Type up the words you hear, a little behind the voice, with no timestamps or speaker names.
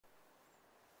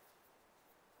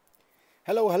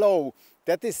Hello, hello.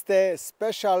 That is the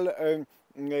special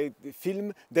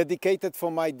film dedicated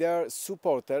for my dear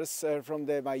supporters from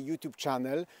my YouTube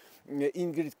channel.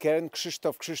 Ingrid Kern,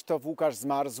 Krzysztof, Łukasz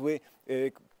Zmarzły,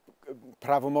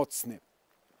 prawomocny.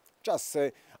 Just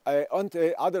and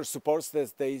other supports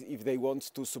that if they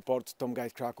want to support Tom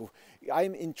Guide Krakow.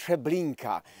 I'm in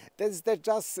Treblinka. That's the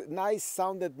just nice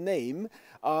sounded name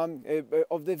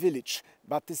of the village,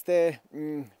 but it's the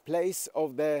place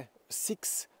of the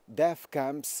 6 death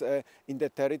camps in the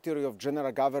territory of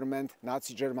general government,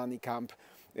 Nazi Germany camp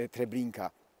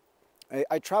Treblinka.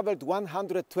 I traveled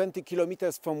 120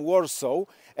 kilometers from Warsaw,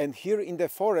 and here in the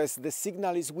forest the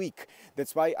signal is weak.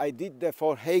 That's why I did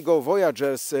for Heygo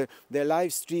Voyagers the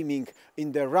live streaming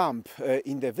in the ramp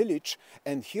in the village,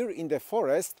 and here in the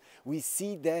forest we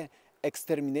see the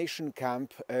extermination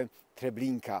camp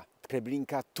Treblinka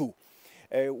 2.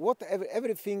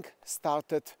 Everything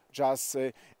started just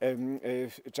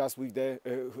with the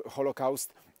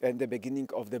Holocaust and the beginning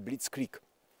of the Blitzkrieg.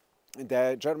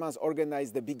 The Germans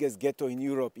organized the biggest ghetto in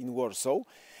Europe in Warsaw,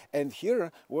 and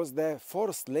here was the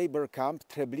forced labor camp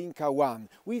Treblinka 1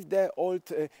 with the old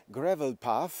gravel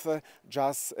path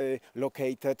just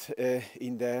located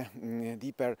in the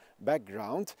deeper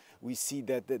background. We see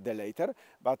that the later,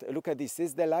 but look at this.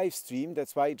 This is the live stream.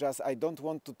 That's why I don't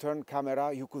want to turn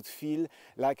camera. You could feel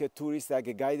like a tourist,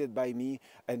 like guided by me,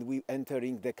 and we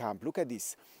entering the camp. Look at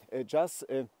this.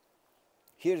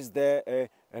 Here's the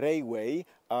railway,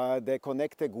 they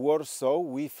connected Warsaw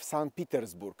with St.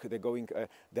 Petersburg. They're going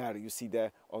there. You see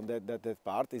on that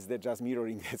part is just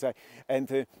mirroring.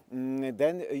 And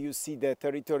then you see the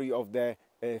territory of the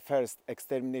first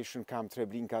extermination camp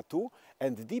Treblinka 2,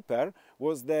 and deeper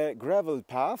was the gravel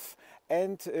path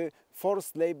and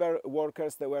forced labor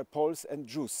workers. They were Poles and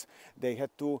Jews. They had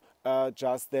to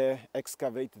just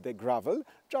excavate the gravel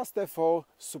just for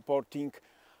supporting.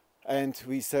 And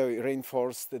we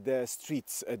reinforced the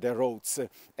streets, the roads.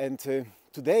 And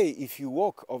today, if you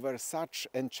walk over such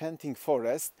enchanting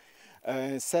forest,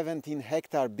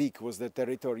 17-hectare big was the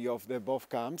territory of the both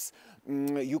camps,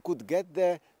 you could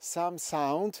get some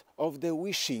sound of the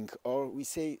wishing, or we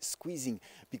say squeezing,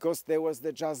 because there was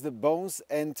just the bones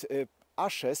and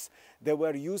ashes that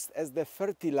were used as the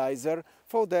fertilizer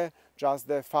for the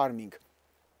farming.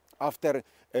 After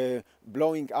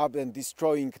blowing up and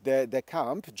destroying the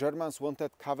camp, Germans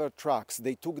wanted covered trucks.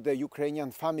 They took the Ukrainian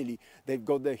family. They've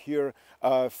got here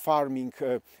farming,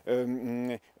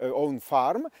 own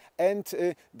farm, and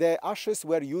the ashes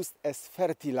were used as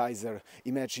fertilizer,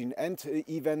 imagine. And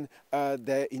even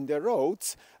in the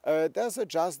roads, there's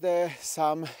just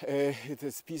some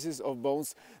pieces of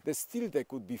bones that still they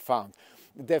could be found.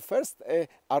 The first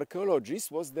archaeologist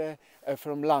was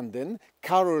from London,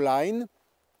 Caroline.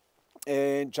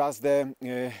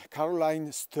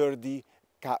 Caroline Sturdy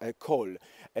Cole.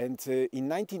 And in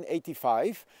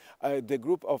 1985, the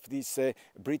group of this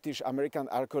British-American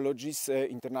archaeologists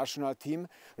international team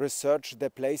researched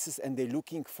the places, and they're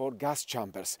looking for gas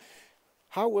chambers.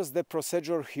 How was the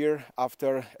procedure here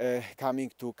after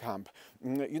coming to camp?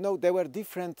 You know, there were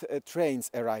different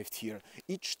trains arrived here.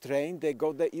 Each train, they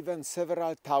got even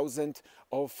several thousand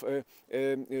of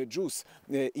Jews.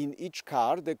 In each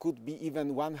car, there could be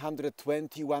even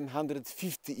 120,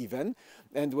 150 even,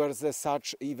 and there was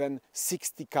such even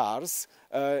 60 cars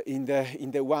in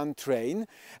the one train,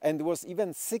 and there was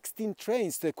even 16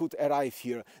 trains that could arrive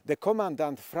here. The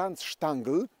commandant Franz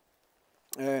Stangl,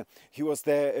 he was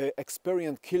the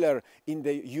experienced killer in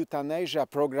the euthanasia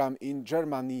program in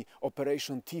Germany,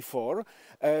 Operation T4.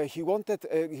 He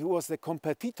was the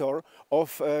competitor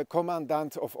of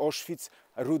commandant of Auschwitz,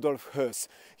 Rudolf Höss.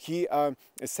 He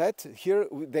said here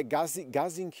the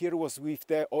gassing here was with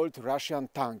the old Russian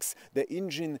tanks. The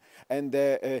engine and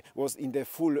was in the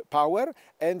full power,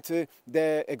 and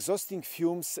the exhausting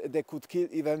fumes, they could kill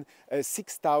even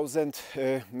 6,000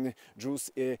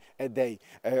 Jews a day.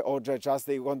 Or just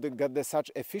they want to get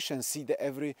such efficiency that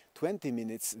every 20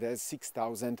 minutes there's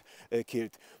 6,000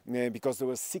 killed, because there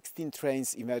were 16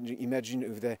 trains. Imagine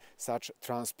with such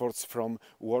transports from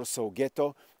Warsaw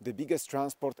ghetto. The biggest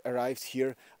transport arrived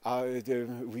here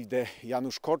with the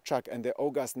Janusz Korczak, and the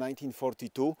August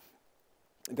 1942.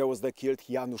 There was the killed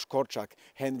Janusz Korczak,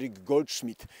 Henryk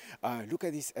Goldschmidt. Look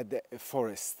at this at the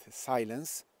forest.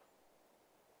 Silence.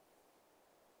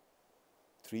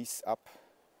 Trees up.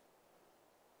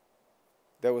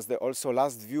 There was also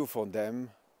last view from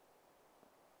them.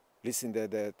 Listen to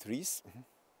the trees.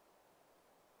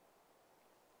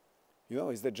 You know,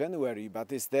 it's the January,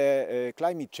 but it's the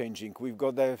climate changing. We've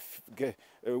got the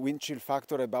wind chill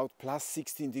factor about plus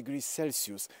 16 degrees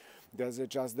Celsius. There's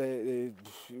just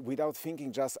without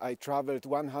thinking, just I traveled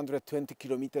 120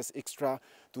 kilometers extra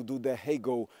to do the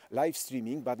Hego live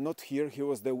streaming, but not here. Here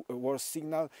was the worst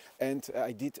signal, and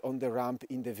I did on the ramp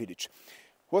in the village.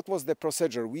 What was the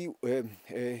procedure? We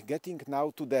getting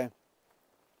now to the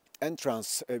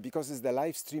entrance, because it's the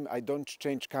live stream, I don't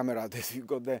change camera. That you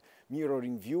got the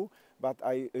mirroring view, but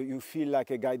you feel like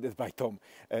a guided by Tom.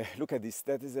 Look at this.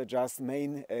 That is just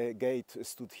main gate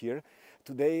stood here.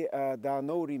 Today there are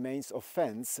no remains of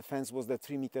fence. The fence was the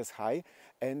 3 meters high,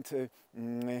 and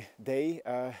they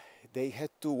had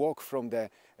to walk from the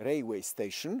railway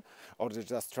station, or they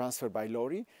just transferred by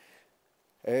lorry.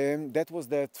 That was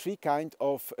the three kind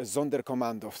of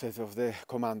Sonderkommando, of the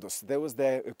commandos. There was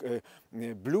the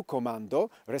blue commando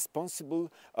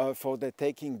responsible for the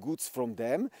taking goods from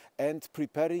them and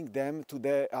preparing them to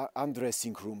the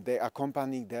undressing room. They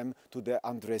accompanying them to the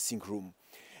undressing room.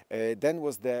 Then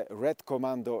was the red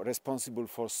commando responsible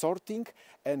for sorting,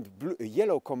 and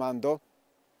yellow commando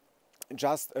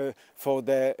just for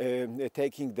the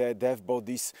taking the dead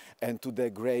bodies and to the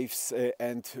graves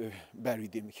and bury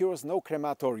them. Here was no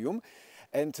crematorium,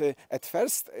 and at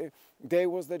first there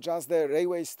was just the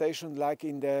railway station like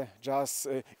in the just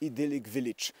idyllic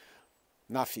village.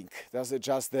 Nothing. That's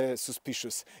just the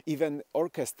suspicious. Even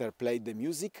orchestra played the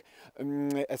music.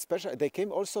 Especially, they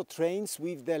came also trains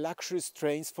with the luxurious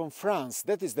trains from France.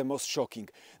 That is the most shocking.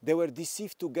 They were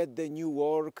deceived to get the new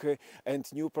work and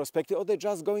new perspective, or they're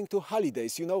just going to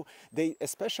holidays. You know, they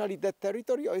especially that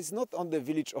territory is not on the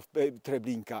village of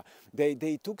Treblinka.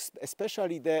 They took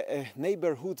especially the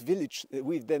neighborhood village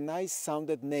with the nice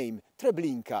sounded name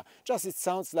Treblinka. Just it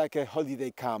sounds like a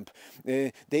holiday camp.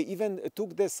 They even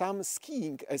took some skiers.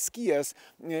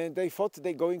 They thought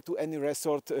they're going to any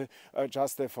resort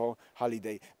just for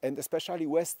holiday, and especially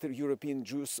Western European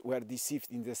Jews were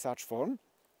deceived in such form.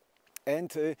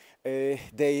 And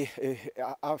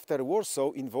after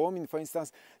Warsaw, in Wołomin, for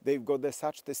instance, they've got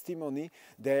such testimony.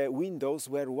 The windows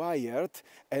were wired,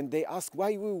 and they asked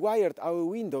why we wired our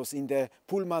windows in the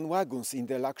Pullman wagons, in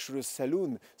the luxurious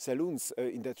saloons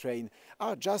in the train.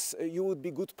 Just you would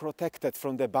be good protected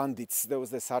from the bandits. There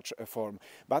was such a form.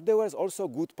 But there was also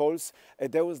good Poles.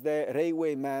 There was the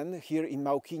railway man here in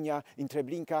Małkinia, in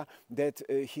Treblinka, that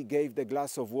he gave the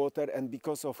glass of water, and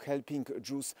because of helping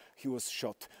Jews, he was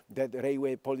shot. That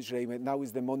railway, Polish railway, now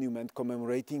is the monument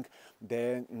commemorating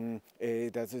the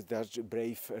that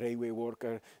brave railway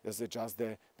worker.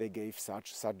 They gave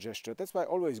such gesture. That's why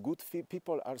always good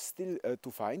people are still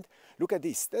to find. Look at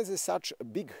this. There's such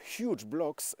big, huge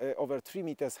blocks over 3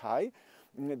 meters high.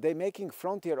 They're making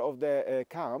frontier of the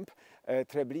camp,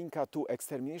 Treblinka to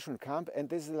extermination camp, and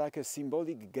this is like a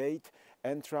symbolic gate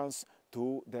entrance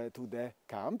to the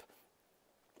camp.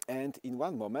 And in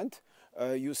one moment,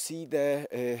 you see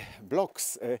the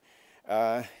blocks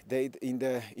they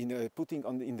putting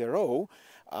in the row.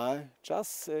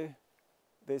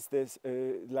 There's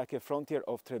like a frontier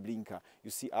of Treblinka.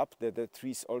 You see up the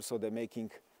trees also they're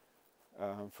making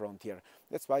frontier.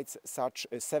 That's why it's such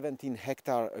a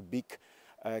 17-hectare big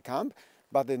camp.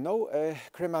 But no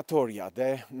crematoria.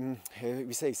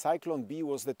 We say Cyclone B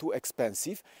was too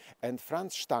expensive, and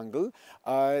Franz Stangl,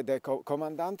 the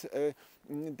commandant,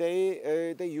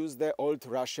 they used the old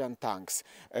Russian tanks.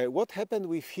 What happened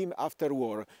with him after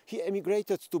war? He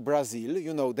emigrated to Brazil.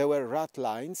 You know, there were rat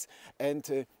lines,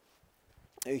 and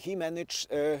he managed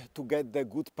to get the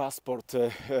good passport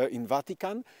in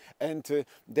Vatican, and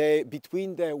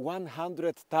between the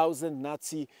 100,000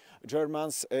 Nazi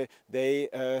Germans,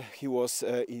 he was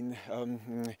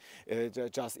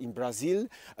just in Brazil.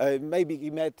 Maybe he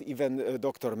met even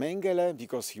Dr. Mengele,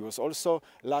 because he was also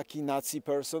lucky Nazi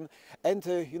person. And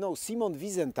you know, Simon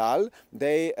Wiesenthal,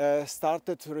 they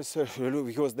started research.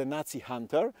 He was the Nazi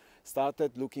hunter.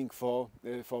 Started looking for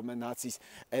Nazis,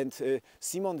 and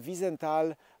Simon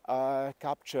Wiesenthal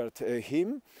captured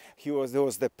him. There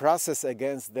was the process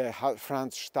against the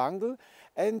Franz Stangl,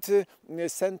 and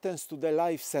sentenced to the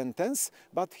life sentence,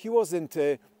 but he wasn't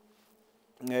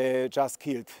just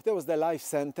killed. There was the life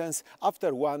sentence.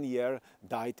 After 1 year,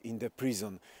 died in the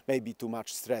prison. Maybe too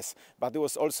much stress. But there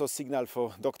was also signal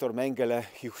for Dr. Mengele.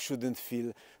 He shouldn't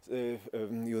feel,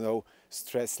 you know,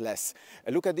 stressless.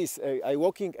 Look at this. I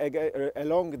walking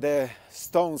along the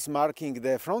stones marking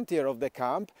the frontier of the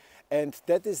camp, and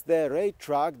that is the rail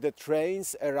track. The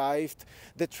trains arrived.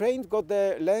 The train got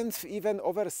the length even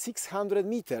over 600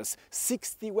 meters,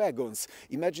 60 wagons.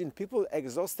 Imagine people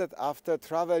exhausted after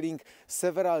traveling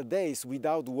several days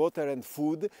without water and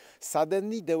food.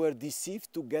 Suddenly they were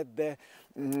deceived to get the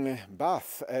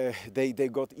bath. They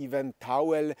got even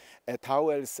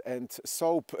towels and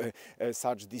soap.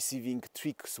 Such deceiving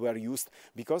tricks were used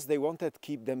because they wanted to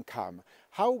keep them calm.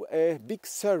 How big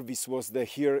service was there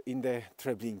here in the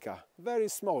Treblinka? Very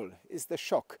small. It's the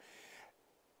shock.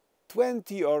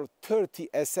 20 or 30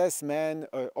 SS men,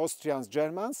 Austrians,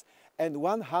 Germans, and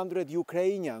 100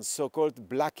 Ukrainians, so-called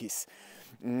blackies.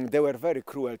 They were very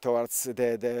cruel towards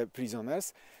the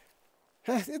prisoners.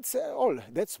 It's all.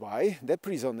 That's why the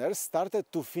prisoners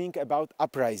started to think about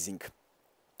uprising.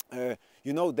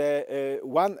 You know, the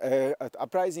one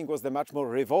uprising was the much more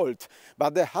revolt,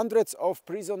 but the hundreds of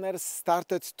prisoners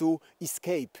started to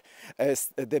escape.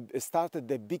 Started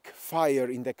the big fire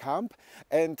in the camp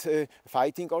and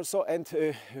fighting also, and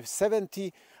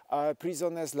 70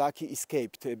 prisoners lucky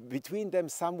escaped. Between them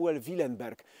Samuel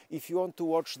Willenberg. If you want to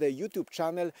watch the YouTube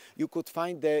channel, you could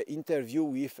find the interview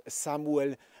with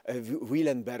Samuel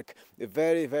Willenberg. A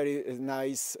very, very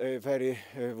nice, very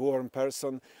warm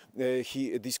person.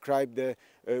 He described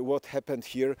what happened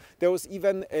here. There was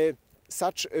even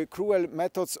such cruel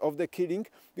methods of the killing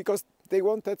because they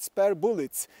wanted spare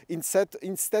bullets.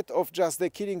 Instead of just the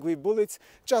killing with bullets,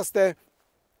 just the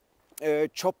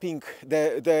chopping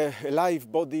the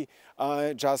live body,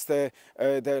 just the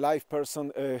live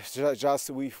person, just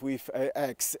with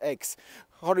eggs.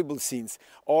 Horrible scenes.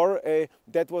 Or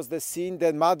that was the scene,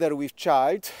 the mother with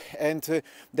child, and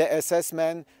the SS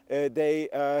men, they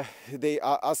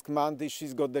asked Mandy,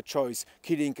 she's got the choice,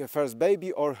 killing first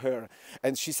baby or her.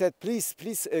 And she said, please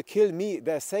kill me,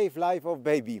 the save life of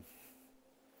baby.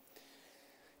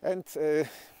 And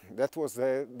that was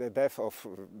the death of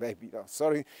baby. Oh,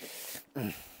 sorry.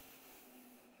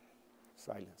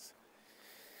 Silence.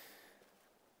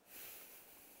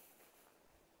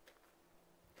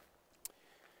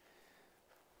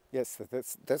 Yes,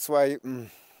 that's why.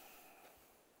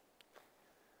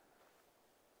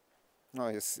 No,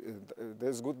 yes,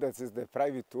 that's good. That is the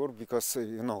private tour because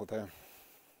you know the.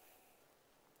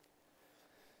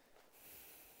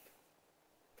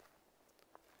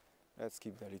 Let's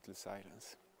keep the little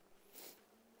silence.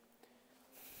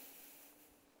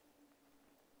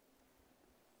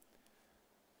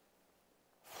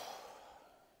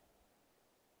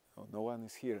 No one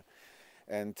is here,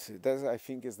 and that I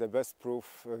think is the best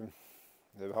proof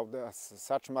about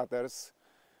such matters.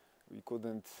 We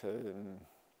couldn't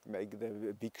make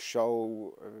the big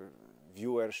show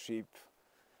viewership.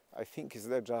 I think is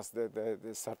that just the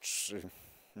such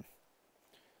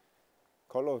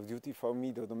Call of Duty for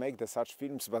me to make such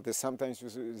films, but sometimes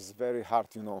it's very hard,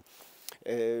 you know.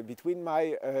 Between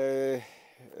my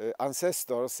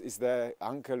ancestors is the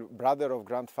brother of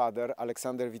grandfather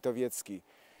Aleksander Witowiecki.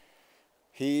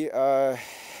 He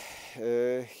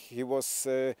was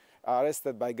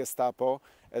arrested by Gestapo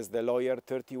as the lawyer,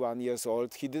 31 years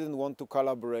old. He didn't want to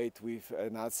collaborate with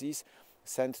Nazis,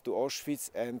 sent to Auschwitz,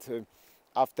 and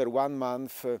after 1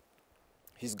 month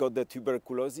he's got the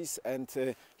tuberculosis,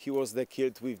 and he was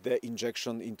killed with the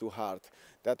injection into heart.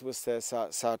 That was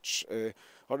such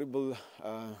horrible,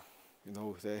 you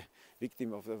know, the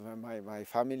victim of my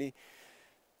family.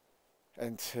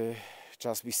 And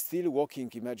just we still walking.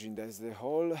 Imagine there's the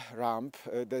whole ramp.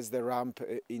 There's the ramp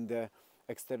in the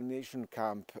extermination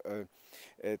camp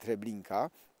Treblinka,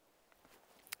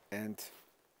 and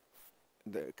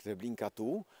the Treblinka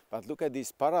too. But look at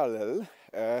this parallel.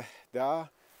 There are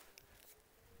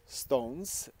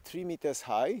stones 3 meters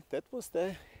high. That was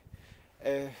the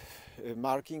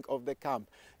marking of the camp.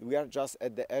 We are just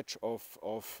at the edge of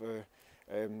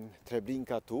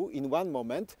Treblinka too. In one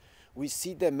moment we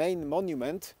see the main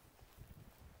monument,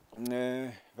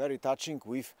 very touching,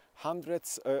 with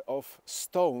hundreds of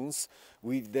stones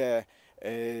with the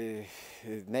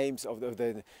names of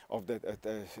the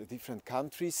different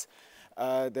countries.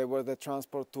 There were the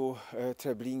transport to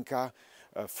Treblinka,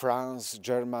 France,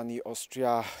 Germany,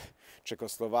 Austria,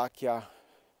 Czechoslovakia,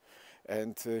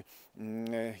 and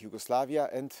Yugoslavia,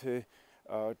 and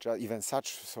even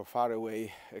such so far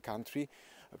away country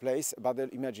place. But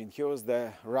imagine, here was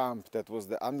the ramp that was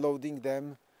the unloading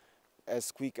them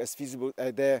as quick as feasible.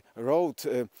 The road,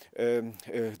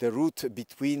 the route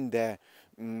between the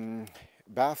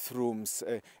bathrooms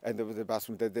and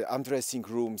the undressing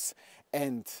rooms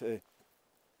and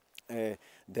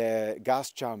the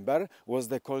gas chamber was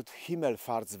called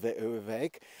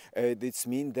Himmelfahrtsweg. This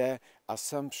means the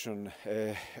Assumption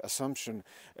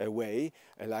way,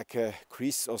 like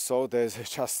Chris or so. There's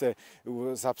just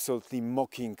was absolutely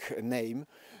mocking name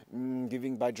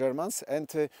given by Germans. And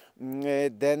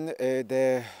then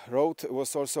the road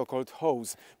was also called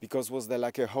hose, because was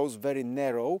like a hose very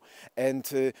narrow,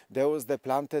 and there was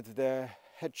planted the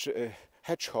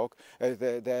hedgehog,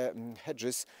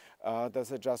 hedges.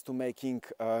 That's just to making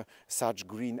such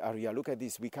green area. Look at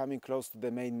this. We're coming close to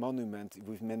the main monument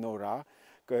with menorah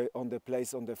on the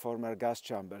place on the former gas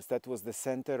chambers. That was the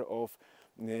center of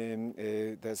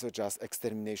there's a just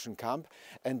extermination camp,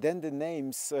 and then the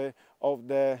names of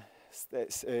the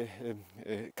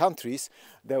countries.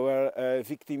 There were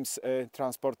victims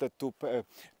transported to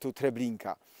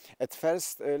Treblinka. At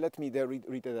first, let me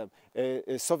read it up.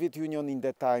 Soviet Union in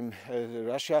that time,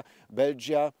 Russia,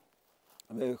 Belgium,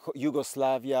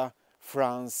 Yugoslavia,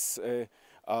 France,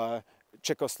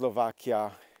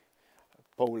 Czechoslovakia,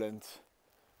 Poland,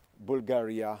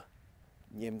 Bulgaria,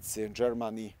 Niemcy,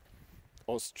 Germany,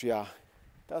 Austria.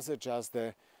 That's just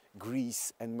the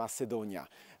Greece and Macedonia.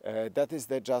 That is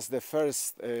just the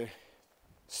first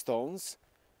stones,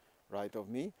 right of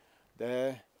me.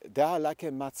 They are like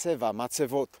a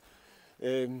matzevot.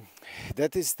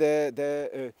 That is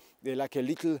the like a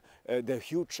little, the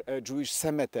huge Jewish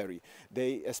cemetery.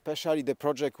 Especially the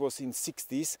project was in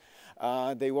 60s.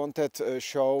 They wanted to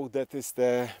show that is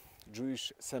the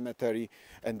Jewish cemetery,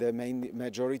 and the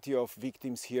majority of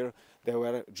victims here, they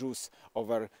were Jews.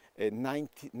 Over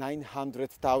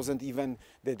 900,000, even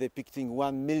they're depicting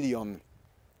 1 million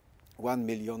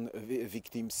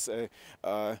victims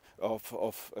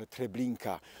of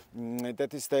Treblinka.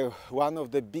 That is one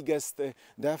of the biggest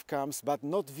death camps, but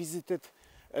not visited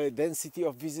density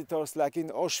of visitors like in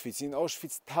Auschwitz. In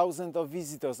Auschwitz, thousands of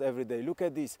visitors every day. Look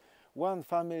at this. One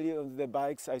family on the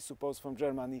bikes, I suppose from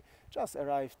Germany, just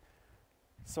arrived.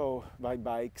 So by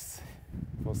bikes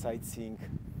for sightseeing,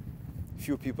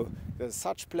 few people. There's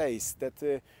such place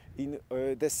that in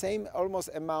the same almost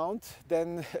amount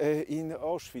than in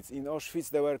Auschwitz. In Auschwitz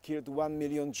there were killed 1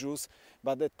 million Jews,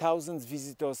 but 1,000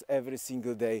 visitors every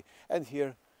single day. And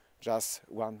here just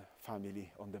one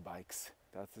family on the bikes.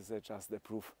 That is just the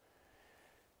proof,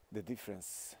 the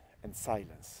difference, and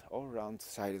silence, all around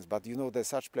silence. But you know, there's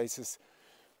such places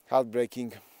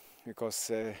heartbreaking,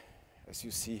 because as you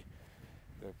see,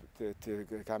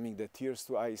 coming the tears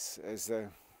to eyes, as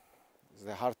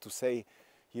hard to say.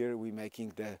 Here we're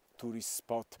making the tourist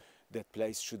spot. That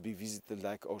place should be visited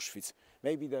like Auschwitz.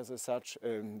 Maybe there's such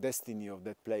destiny of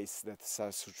that place, that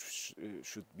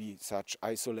should be such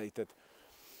isolated,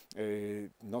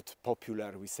 not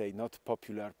popular, we say, not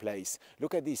popular place.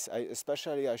 Look at this.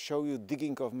 Especially I show you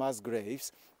digging of mass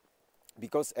graves,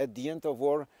 because at the end of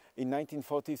war in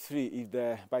 1943,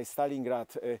 by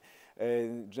Stalingrad,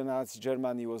 Nazi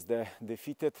Germany was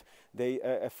defeated, they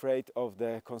afraid of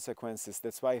the consequences.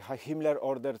 That's why Himmler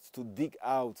ordered to dig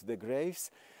out the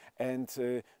graves,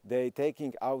 and they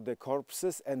taking out the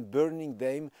corpses and burning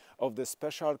them of the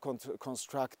special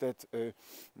constructed,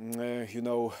 you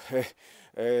know,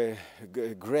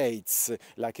 grates,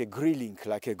 like a grilling,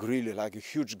 like a grill, like a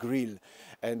huge grill.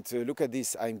 And look at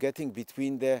this. I'm getting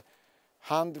between the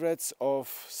hundreds of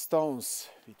stones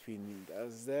between me.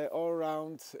 There's all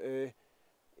around.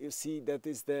 You see, that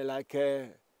is like a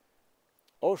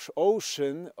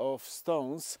ocean of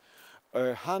stones,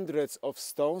 hundreds of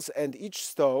stones, and each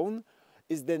stone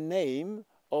is the name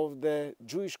of the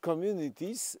Jewish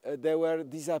communities that were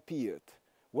disappeared.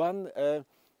 One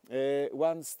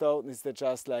stone is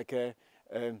just like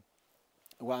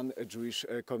one Jewish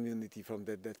community from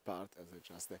that part,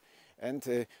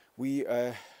 and we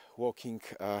walking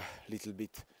a little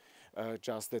bit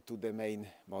just to the main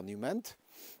monument.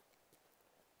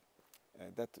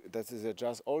 That is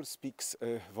just all speaks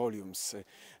volumes.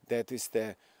 That is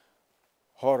the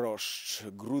Choroszcz,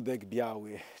 Grudek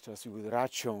Biały, just with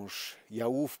Raciąż,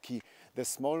 Jałówki, the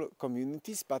small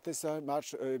communities, but it's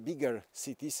much bigger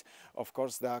cities. Of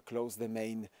course, they are close the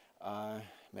main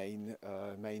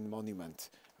monument.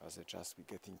 As just we're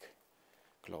getting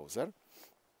closer.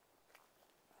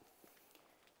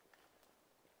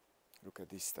 Look at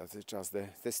this. That's just the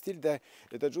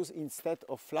Jews, instead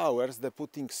of flowers, they're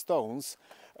putting stones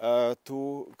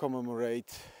to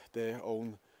commemorate their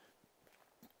own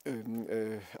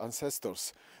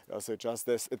ancestors.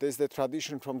 It is the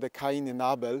tradition from the Cain and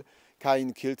Abel.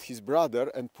 Cain killed his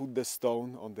brother and put the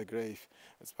stone on the grave.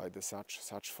 That's why the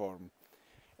such form.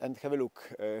 And have a look.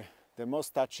 The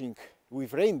most touching,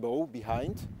 with rainbow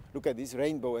behind. Look at this.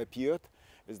 Rainbow appeared.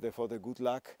 Is for the good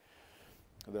luck,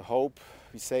 the hope.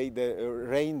 We say the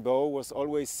rainbow was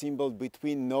always symbol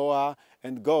between Noah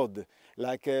and God,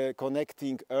 like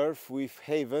connecting earth with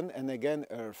heaven and again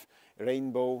earth.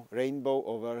 Rainbow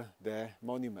over the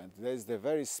monument. There's the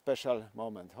very special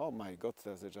moment. Oh my God,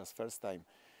 that's just first time.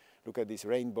 Look at this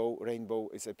rainbow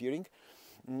is appearing.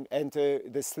 And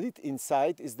the slit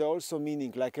inside is the also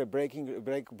meaning like a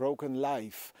broken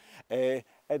life.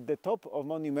 At the top of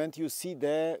monument you see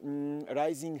the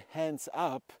rising hands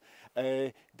up.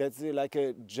 That's like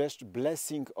a just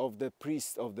blessing of the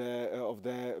priest of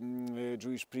the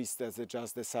Jewish priest. That's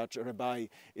just the such rabbi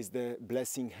is the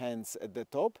blessing hands at the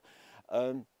top.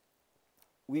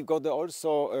 We've got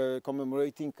also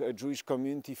commemorating a Jewish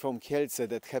community from Kielce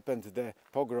that happened the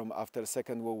pogrom after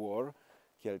Second World War,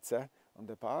 Kielce on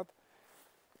the part.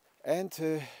 And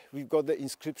we've got the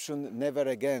inscription "Never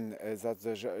again." That's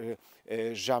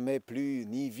 "Jamais plus,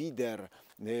 ni wieder,"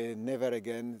 never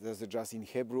again. That's just in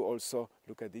Hebrew also.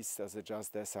 Look at this. That's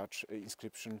just such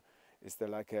inscription. Is there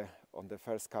like on the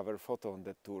first cover photo on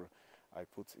that tour I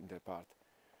put in the part.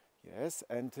 Yes,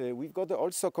 and we've got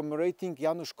also commemorating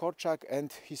Janusz Korczak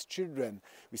and his children.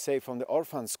 We say from the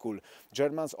orphan school.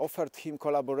 Germans offered him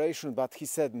collaboration, but he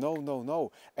said no, no,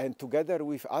 no. And together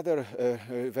with other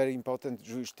very important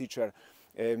Jewish teacher,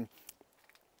 that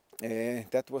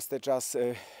was the just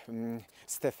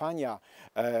Stefania.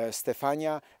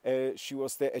 Stefania, she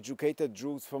was the educated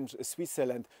Jew from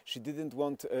Switzerland. She didn't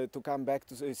want to come back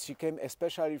to. She came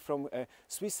especially from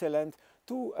Switzerland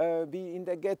to be in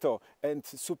the ghetto and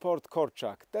support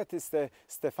Korczak. That is the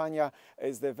Stefania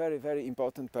is the very, very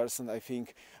important person, I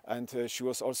think. And she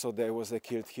was also there, was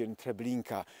killed here in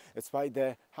Treblinka. That's why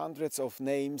the hundreds of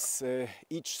names,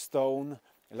 each stone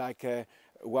like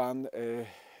one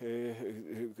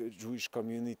Jewish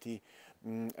community,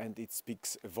 and it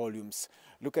speaks volumes.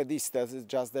 Look at this. That is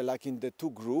just like in the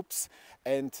two groups,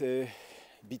 and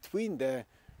between the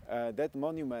that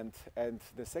monument and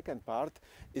the second part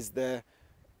is the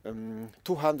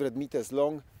 200 meters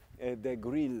long the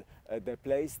grill, the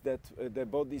place that the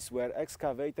bodies were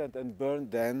excavated and burned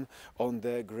then on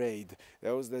the grade.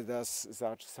 There was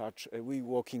such we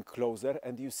walking closer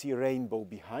and you see rainbow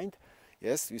behind.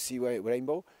 Yes, you see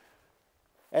rainbow.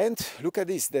 And look at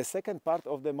this, the second part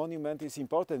of the monument is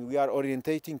important. We are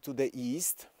orientating to the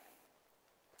east,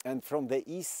 and from the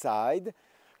east side,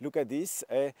 look at this,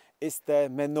 is the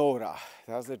menorah.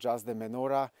 That's just the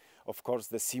menorah, of course,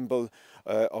 the symbol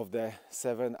of the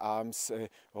seven arms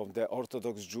of the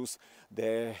Orthodox Jews.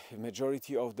 The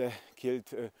majority of the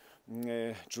killed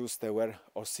Jews, they were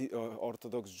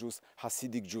Orthodox Jews,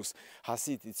 Hasidic Jews.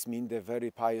 Hasid, it means the very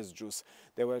pious Jews.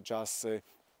 They were just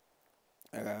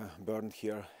burned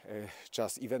here.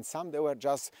 Just even some, they were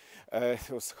just it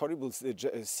was horrible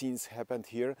scenes happened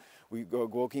here. We go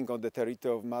walking on the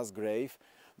territory of mass grave.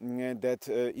 That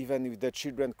even with the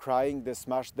children crying, they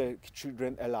smashed the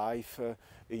children alive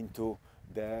into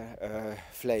the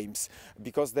flames,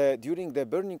 because during the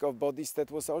burning of bodies, that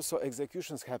was also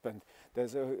executions happened.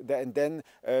 And then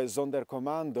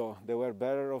Sonderkommando, they were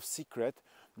bearer of secret,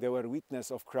 they were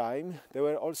witness of crime, they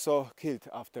were also killed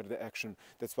after the action.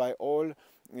 That's why all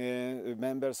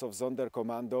members of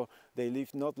Sonderkommando, they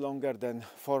lived not longer than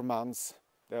 4 months.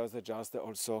 They was just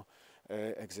also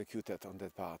executed on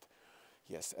that part.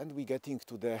 Yes, and we're getting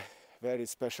to the very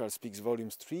special Speaks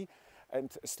Volumes 3,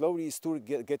 and slowly is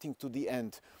getting to the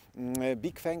end.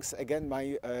 Big thanks again,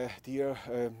 my dear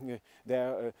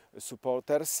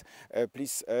supporters.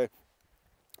 Please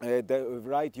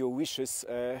write your wishes,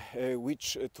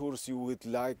 which tours you would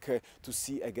like to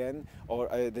see again, or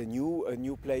the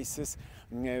new places.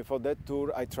 For that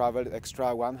tour I traveled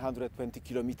extra 120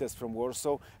 kilometers from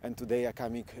Warsaw, and today I'm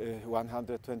coming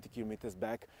 120 kilometers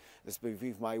back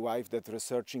with my wife that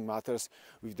researching matters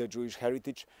with the Jewish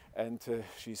heritage, and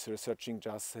she's researching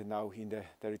just now in the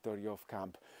territory of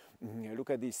camp. Look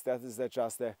at this, that is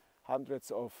just the hundreds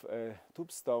of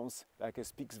tombstones, like a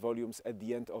Speaks Volumes at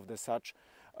the end of the such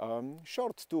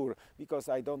short tour, because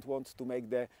I don't want to make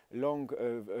the long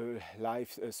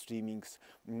live streamings.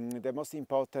 The most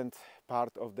important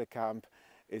part of the camp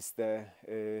is the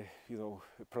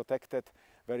protected,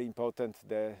 very important,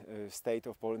 the state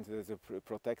of Poland has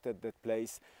protected that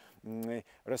place.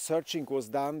 Researching was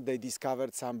done, they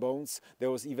discovered some bones.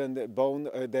 There was even the bone,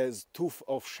 there's tooth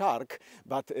of shark,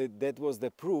 but that was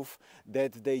the proof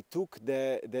that they took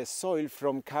the soil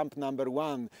from camp number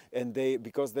 1, and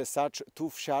because the such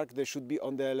tooth shark, they should be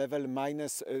on the level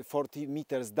minus 40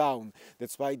 meters down.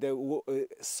 That's why the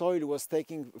soil was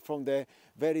taken from the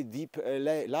very deep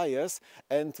layers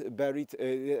and buried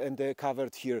and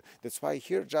covered here. That's why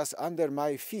here, just under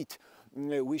my feet,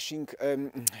 wishing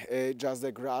just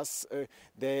the grass,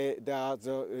 there are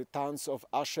the tons of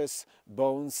ashes,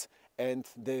 bones, and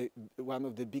one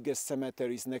of the biggest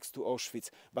cemeteries next to Auschwitz,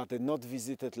 but not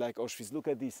visited like Auschwitz. Look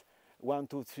at this, 1,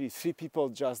 2, 3, 3 people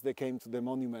just they came to the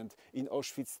monument. In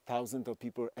Auschwitz, thousands of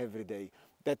people every day.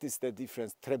 That is the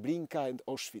difference, Treblinka and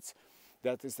Auschwitz.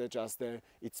 that is just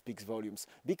it speaks volumes.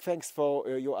 Big thanks for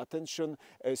your attention.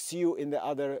 See you in the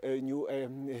other new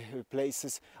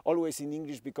places, always in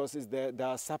English, because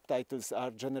the subtitles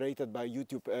are generated by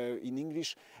YouTube in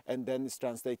English and then it's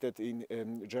translated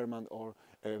in German or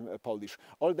Polish.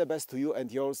 All the best to you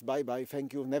and yours. Bye bye.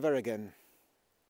 Thank you. Never again.